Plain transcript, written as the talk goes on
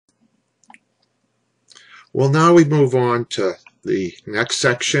Well, now we move on to the next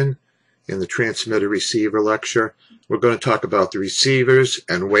section in the transmitter-receiver lecture. We're going to talk about the receivers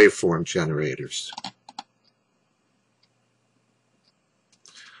and waveform generators.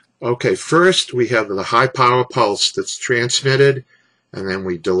 Okay, first we have the high power pulse that's transmitted, and then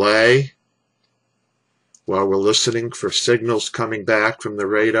we delay while we're listening for signals coming back from the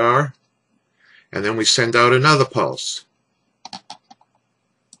radar, and then we send out another pulse.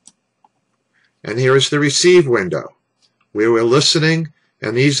 And here is the receive window, where we're listening,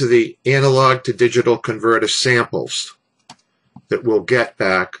 and these are the analog to digital converter samples that we'll get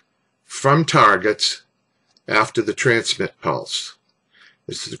back from targets after the transmit pulse.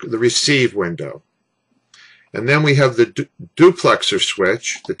 This is the receive window. And then we have the duplexer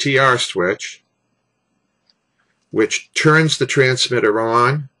switch, the TR switch, which turns the transmitter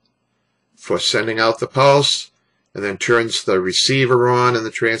on for sending out the pulse, and then turns the receiver on and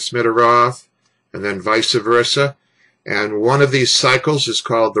the transmitter off, and then vice versa. And one of these cycles is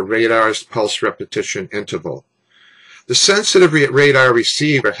called the radar's pulse repetition interval. The sensitive radar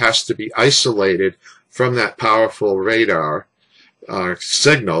receiver has to be isolated from that powerful radar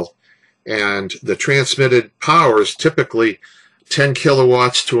signal, and the transmitted power is typically 10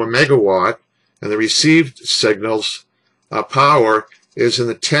 kilowatts to a megawatt, and the received signal's power is in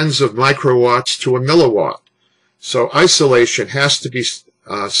the tens of microwatts to a milliwatt. So isolation has to be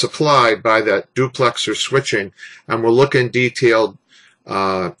supplied by that duplexer switching, and we'll look in detail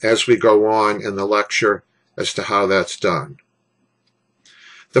as we go on in the lecture as to how that's done.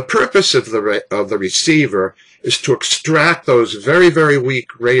 The purpose of the receiver is to extract those very, very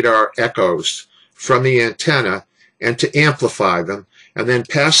weak radar echoes from the antenna and to amplify them, and then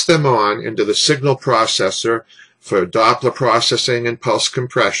pass them on into the signal processor for Doppler processing and pulse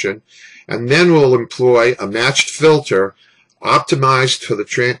compression, and then we'll employ a matched filter optimized to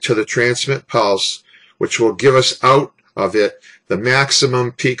the transmit pulse, which will give us out of it the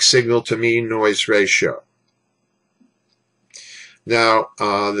maximum peak signal to mean noise ratio. Now,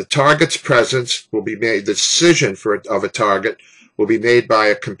 the target's presence will be made, the decision of a target will be made by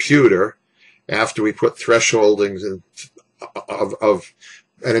a computer after we put thresholdings in, of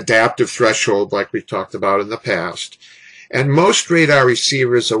an adaptive threshold like we talked about in the past. And most radar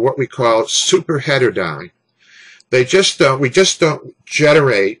receivers are what we call super heterodyne. We just don't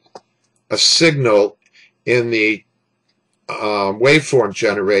generate a signal in the waveform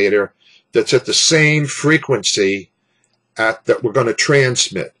generator that's at the same frequency that we're going to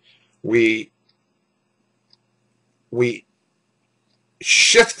transmit. We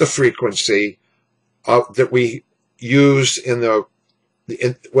shift the frequency that we use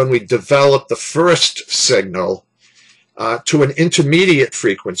when we develop the first signal to an intermediate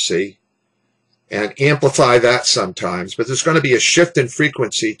frequency and amplify that sometimes. But there's going to be a shift in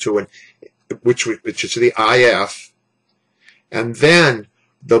frequency to which is the IF, and then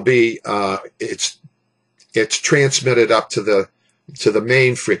there'll be it's transmitted up to the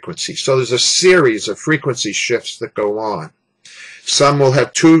main frequency. So there's a series of frequency shifts that go on. Some will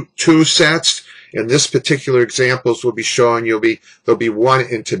have two sets. In this particular examples we'll be showing there'll be one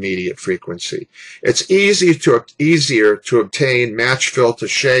intermediate frequency. It's easier to obtain match filter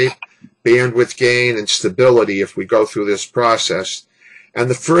shape, bandwidth gain, and stability if we go through this process. And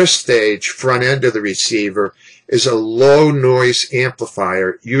the first stage, front end of the receiver, is a low noise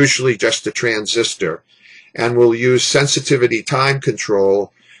amplifier, usually just a transistor, and we'll use sensitivity time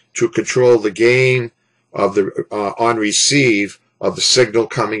control to control the gain of the on receive of the signal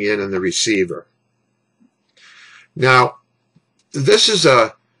coming in the receiver. Now, this is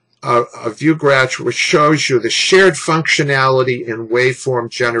a view graph which shows you the shared functionality in waveform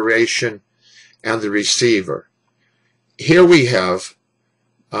generation and the receiver. Here we have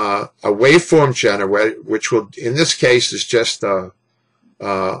a waveform generator, which will, in this case, is just a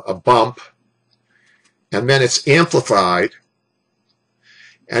bump, and then it's amplified.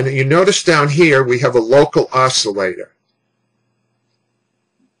 And you notice down here we have a local oscillator.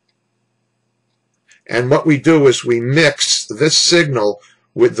 And what we do is we mix this signal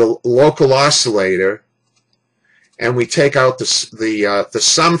with the local oscillator, and we take out the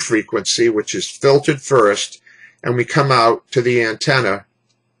sum frequency, which is filtered first, and we come out to the antenna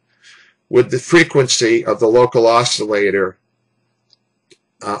with the frequency of the local oscillator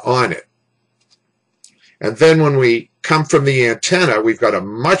on it. And then when we come from the antenna, we've got a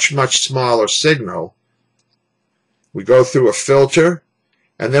much, much smaller signal. We go through a filter,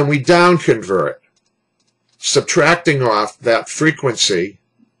 and then we down convert, subtracting off that frequency,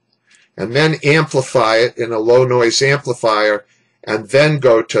 and then amplify it in a low noise amplifier, and then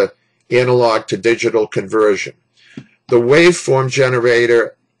go to analog to digital conversion. The waveform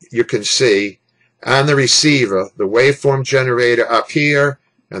generator, you can see, on the receiver, the waveform generator up here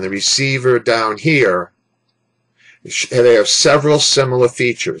and the receiver down here, they have several similar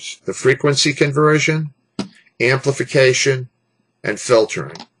features: the frequency conversion, amplification, and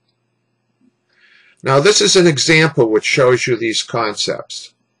filtering. Now this is an example which shows you these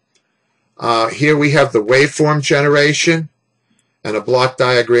concepts. Here we have the waveform generation and a block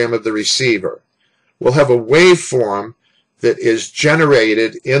diagram of the receiver. We'll have a waveform that is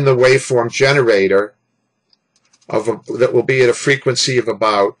generated in the waveform generator that will be at a frequency of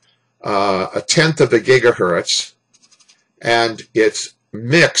about 1/10 of a gigahertz, and it's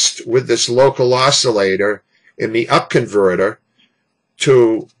mixed with this local oscillator in the up converter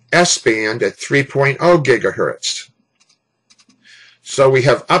to S-band at 3.0 gigahertz. So we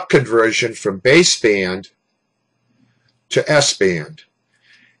have up conversion from baseband to S-band.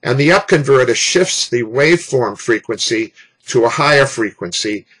 And the up converter shifts the waveform frequency to a higher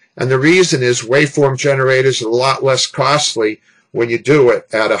frequency. And the reason is waveform generators are a lot less costly when you do it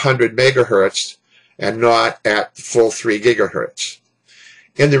at 100 megahertz and not at the full 3 gigahertz.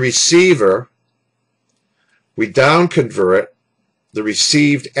 In the receiver, we down convert the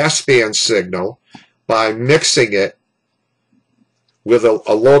received S-band signal by mixing it with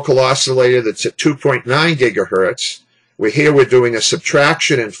a local oscillator that's at 2.9 gigahertz. Here we're doing a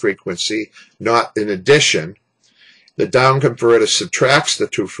subtraction in frequency, not an addition. The down converter subtracts the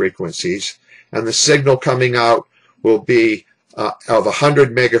two frequencies, and the signal coming out will be of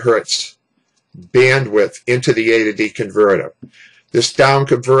 100 megahertz bandwidth into the A to D converter. This down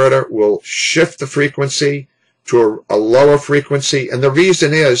converter will shift the frequency to a lower frequency, and the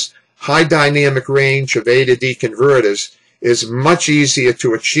reason is high dynamic range of A to D converters is much easier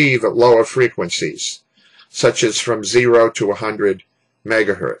to achieve at lower frequencies, such as from 0 to 100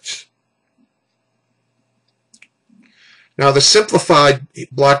 megahertz. Now the simplified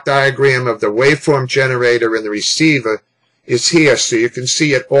block diagram of the waveform generator and the receiver is here, so you can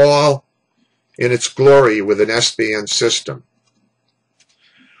see it all in its glory with an S-band system.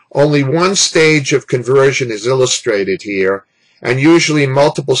 Only one stage of conversion is illustrated here, and usually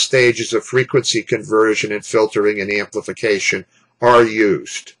multiple stages of frequency conversion and filtering and amplification are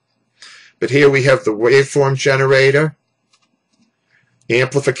used. But here we have the waveform generator,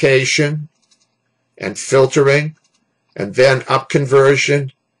 amplification, and filtering, and then up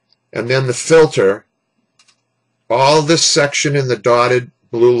conversion, and then the filter. All this section in the dotted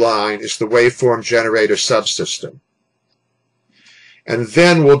blue line is the waveform generator subsystem. And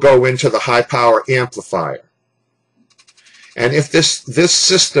then we'll go into the high power amplifier. And if this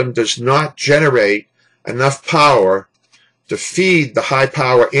system does not generate enough power to feed the high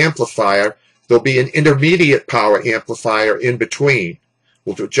power amplifier, there'll be an intermediate power amplifier in between.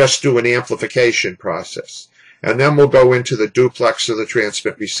 We'll just do an amplification process. And then we'll go into the duplexer, the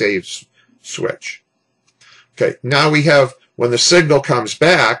transmit receive switch. Okay, now we have, when the signal comes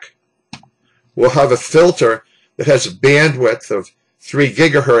back, we'll have a filter that has a bandwidth of 3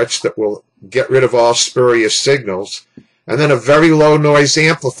 gigahertz that will get rid of all spurious signals, and then a very low noise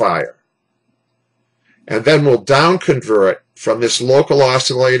amplifier. And then we'll down convert from this local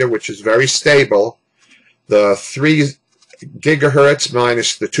oscillator, which is very stable. The 3 gigahertz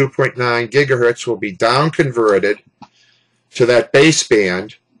minus the 2.9 gigahertz will be down converted to that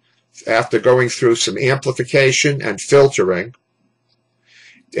baseband after going through some amplification and filtering,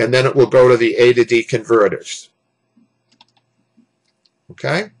 and then it will go to the A to D converters.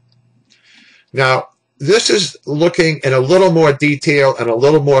 Okay? Now, this is looking in a little more detail and a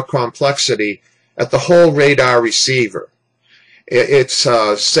little more complexity at the whole radar receiver. It's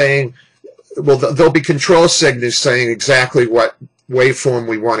saying, well, there'll be control signals saying exactly what waveform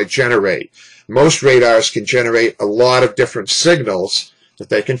we want to generate. Most radars can generate a lot of different signals that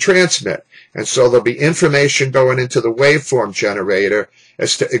they can transmit. And so there'll be information going into the waveform generator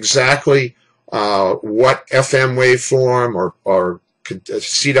as to exactly what FM waveform or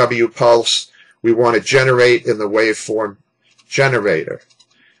CW pulse we want to generate in the waveform generator.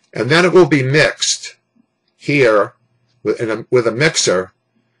 And then it will be mixed here with a mixer.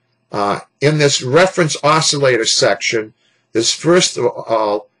 In this reference oscillator section, there's first of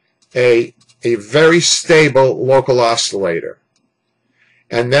all a very stable local oscillator.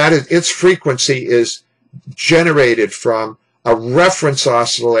 And that is, its frequency is generated from a reference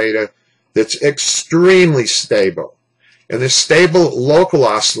oscillator that's extremely stable. And this stable local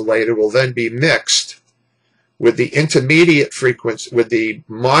oscillator will then be mixed with the intermediate frequency, with the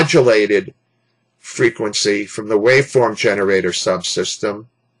modulated frequency from the waveform generator subsystem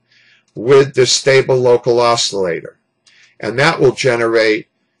with the stable local oscillator. And that will generate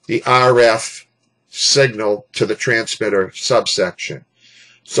the RF signal to the transmitter subsection.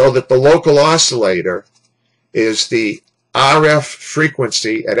 so that the local oscillator is the RF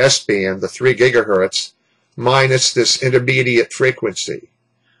frequency at S-band, the 3 gigahertz, minus this intermediate frequency.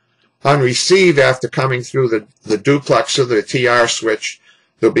 On receive, after coming through the duplexer, the TR switch,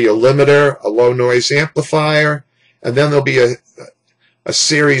 there'll be a limiter, a low noise amplifier, and then there'll be a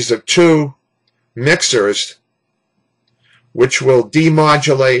series of 2 mixers which will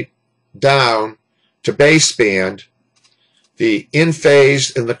demodulate down to baseband the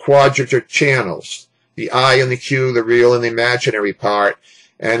in-phase and the quadrature channels, the I and the Q, the real and the imaginary part.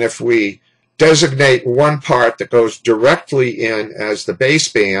 And if we designate one part that goes directly in as the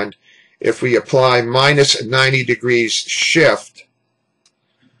baseband, if we apply minus 90 degrees shift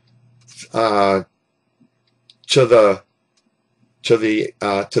to the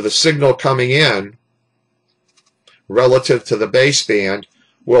signal coming in relative to the baseband,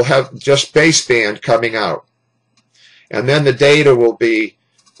 we'll have just baseband coming out. And then the data will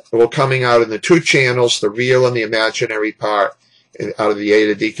coming out in the 2 channels, the real and the imaginary part, out of the A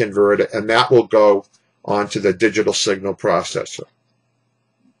to D converter, and that will go onto the digital signal processor.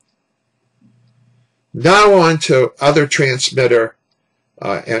 Now on to other transmitter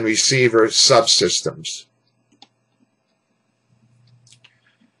and receiver subsystems.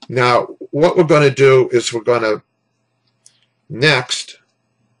 Now, what we're going to do is we're going to next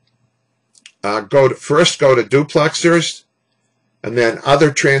first go to duplexers, and then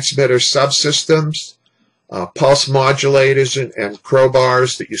other transmitter subsystems, pulse modulators and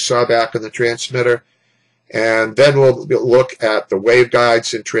crowbars that you saw back in the transmitter, and then we'll look at the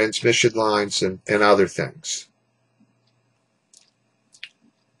waveguides and transmission lines and other things.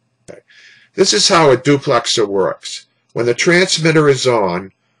 Okay. This is how a duplexer works. When the transmitter is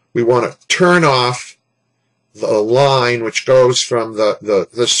on, we want to turn off the line which goes from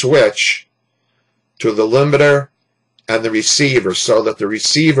the switch to the limiter and the receiver, so that the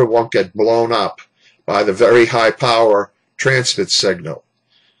receiver won't get blown up by the very high power transmit signal.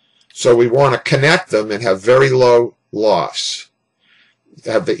 So we want to connect them and have very low loss.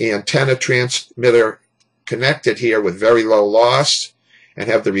 Have the antenna transmitter connected here with very low loss, and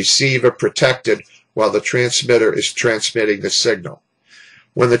have the receiver protected while the transmitter is transmitting the signal.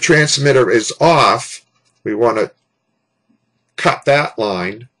 When the transmitter is off, we want to cut that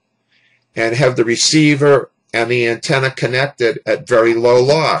line and have the receiver and the antenna connected at very low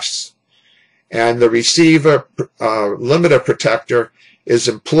loss. And the receiver limiter protector is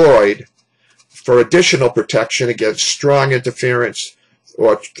employed for additional protection against strong interference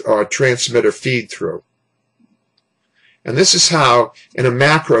or transmitter feed-through. And this is how, in a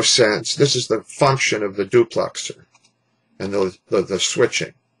macro sense, this is the function of the duplexer and the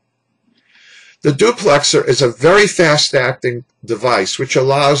switching. The duplexer is a very fast-acting device which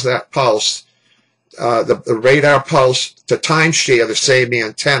allows that pulse, the radar pulse, to timeshare the same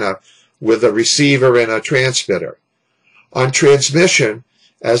antenna with a receiver and a transmitter. On transmission,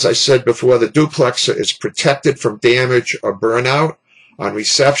 as I said before, the duplexer is protected from damage or burnout. On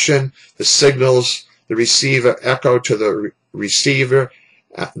reception, the signals, the receiver echo to the receiver,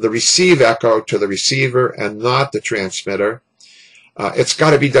 the receive echo to the receiver and not the transmitter. It's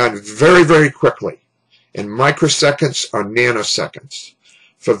got to be done very, very quickly, in microseconds or nanoseconds.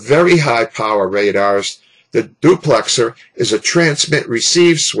 For very high power radars, the duplexer is a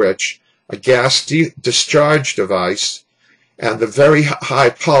transmit-receive switch, a gas discharge device, and the very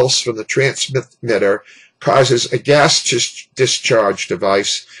high pulse from the transmitter causes a gas discharge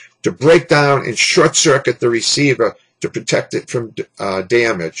device to break down and short-circuit the receiver to protect it from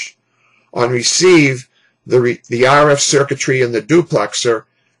damage. On receive, the RF circuitry in the duplexer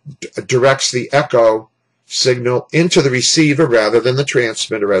directs the echo signal into the receiver rather than the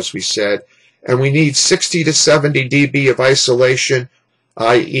transmitter, as we said, and we need 60 to 70 dB of isolation,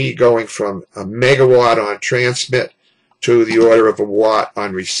 i.e. going from a megawatt on transmit to the order of a watt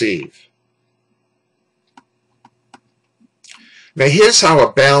on receive. Now here's how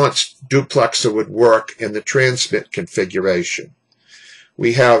a balanced duplexer would work in the transmit configuration.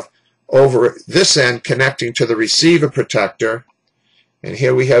 We have over this end connecting to the receiver protector, and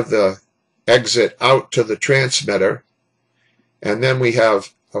here we have the exit out to the transmitter, and then we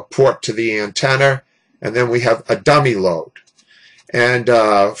have a port to the antenna, and then we have a dummy load. And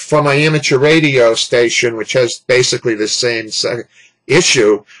from my amateur radio station, which has basically the same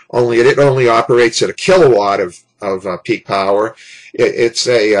issue, only it only operates at a kilowatt of peak power, it's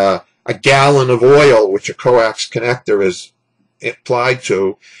a gallon of oil which a coax connector is applied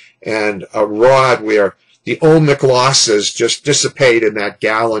to, and a rod where the ohmic losses just dissipate in that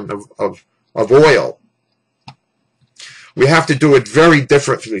gallon of oil. We have to do it very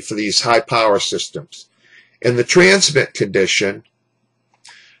differently for these high power systems. In the transmit condition,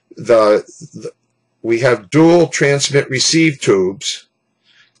 we have dual transmit-receive tubes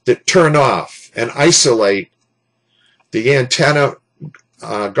that turn off and isolate the antenna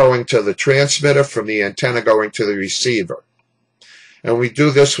going to the transmitter from the antenna going to the receiver. And we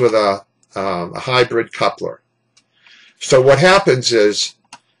do this with a hybrid coupler. So what happens is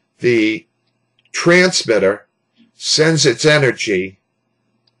the transmitter sends its energy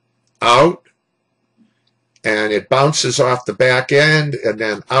out, and it bounces off the back end and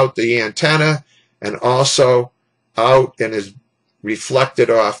then out the antenna, and also out and is reflected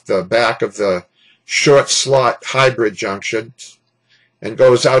off the back of the short slot hybrid junctions and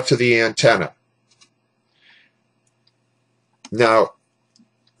goes out to the antenna. Now,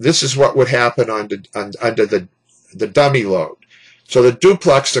 this is what would happen under the dummy load. So the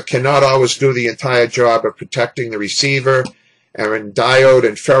duplexer cannot always do the entire job of protecting the receiver, and diode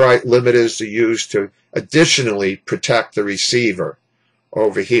and ferrite limiters are used to additionally protect the receiver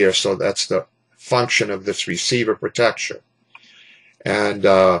over here. So that's the function of this receiver protection. And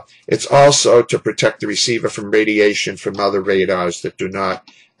it's also to protect the receiver from radiation from other radars that do not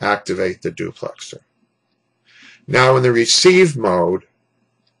activate the duplexer. Now in the receive mode,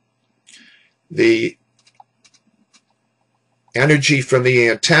 the energy from the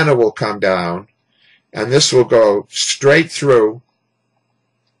antenna will come down, and this will go straight through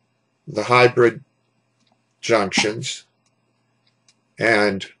the hybrid junctions,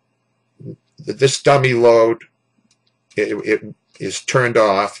 and this dummy load, it is turned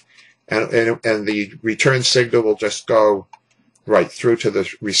off, and the return signal will just go right through to the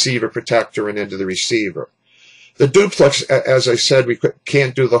receiver protector and into the receiver. The duplex, as I said, we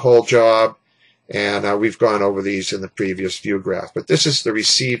can't do the whole job, and we've gone over these in the previous view graph, but this is the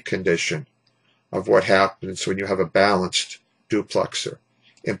receive condition of what happens when you have a balanced duplexer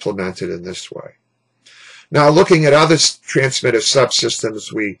implemented in this way. Now, looking at other transmitter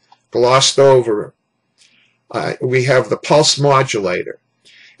subsystems we glossed over, we have the pulse modulator,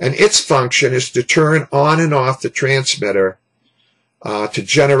 and its function is to turn on and off the transmitter to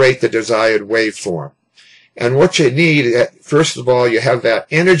generate the desired waveform. And what you need, first of all, you have that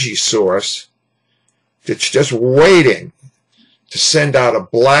energy source that's just waiting to send out a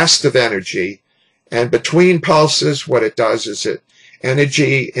blast of energy, and between pulses, what it does is it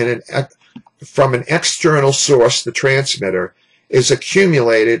energy from an external source, the transmitter, is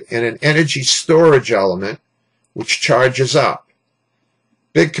accumulated in an energy storage element which charges up,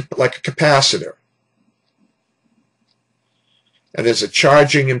 like a capacitor. And there's a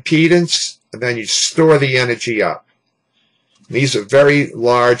charging impedance, and then you store the energy up. And these are very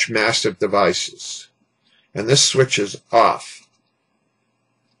large, massive devices. And this switch is off.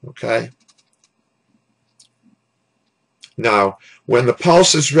 Okay? Now, when the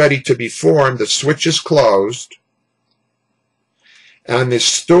pulse is ready to be formed, the switch is closed, and the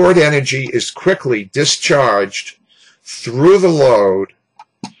stored energy is quickly discharged through the load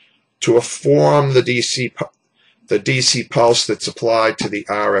to form the DC pulse that's applied to the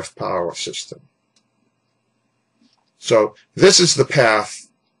RF power system. So this is the path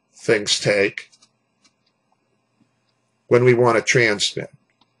things take when we want to transmit.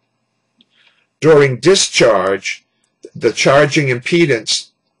 During discharge, the charging impedance,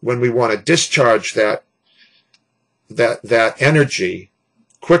 when we want to discharge that energy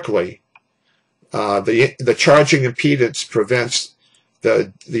quickly, the charging impedance prevents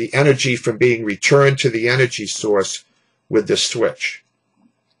the energy from being returned to the energy source with the switch.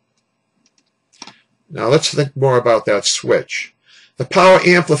 Now let's think more about that switch. The power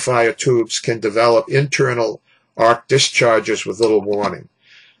amplifier tubes can develop internal arc discharges with little warning.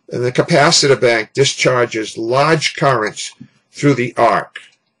 And the capacitor bank discharges large currents through the arc.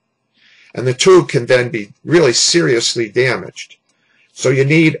 And the tube can then be really seriously damaged. So you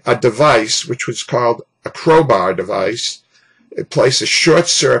need a device, which was called a crowbar device. It places a short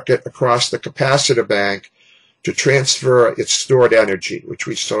circuit across the capacitor bank to transfer its stored energy, which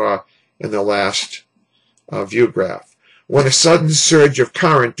we saw in the last view graph. When a sudden surge of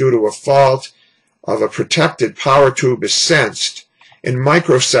current due to a fault of a protected power tube is sensed, in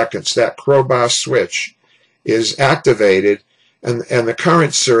microseconds that crowbar switch is activated, and the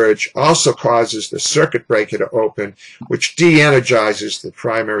current surge also causes the circuit breaker to open, which de-energizes the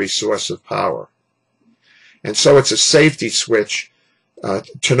primary source of power. And so it's a safety switch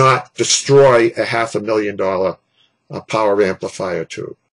to not destroy a $500,000 power amplifier tube.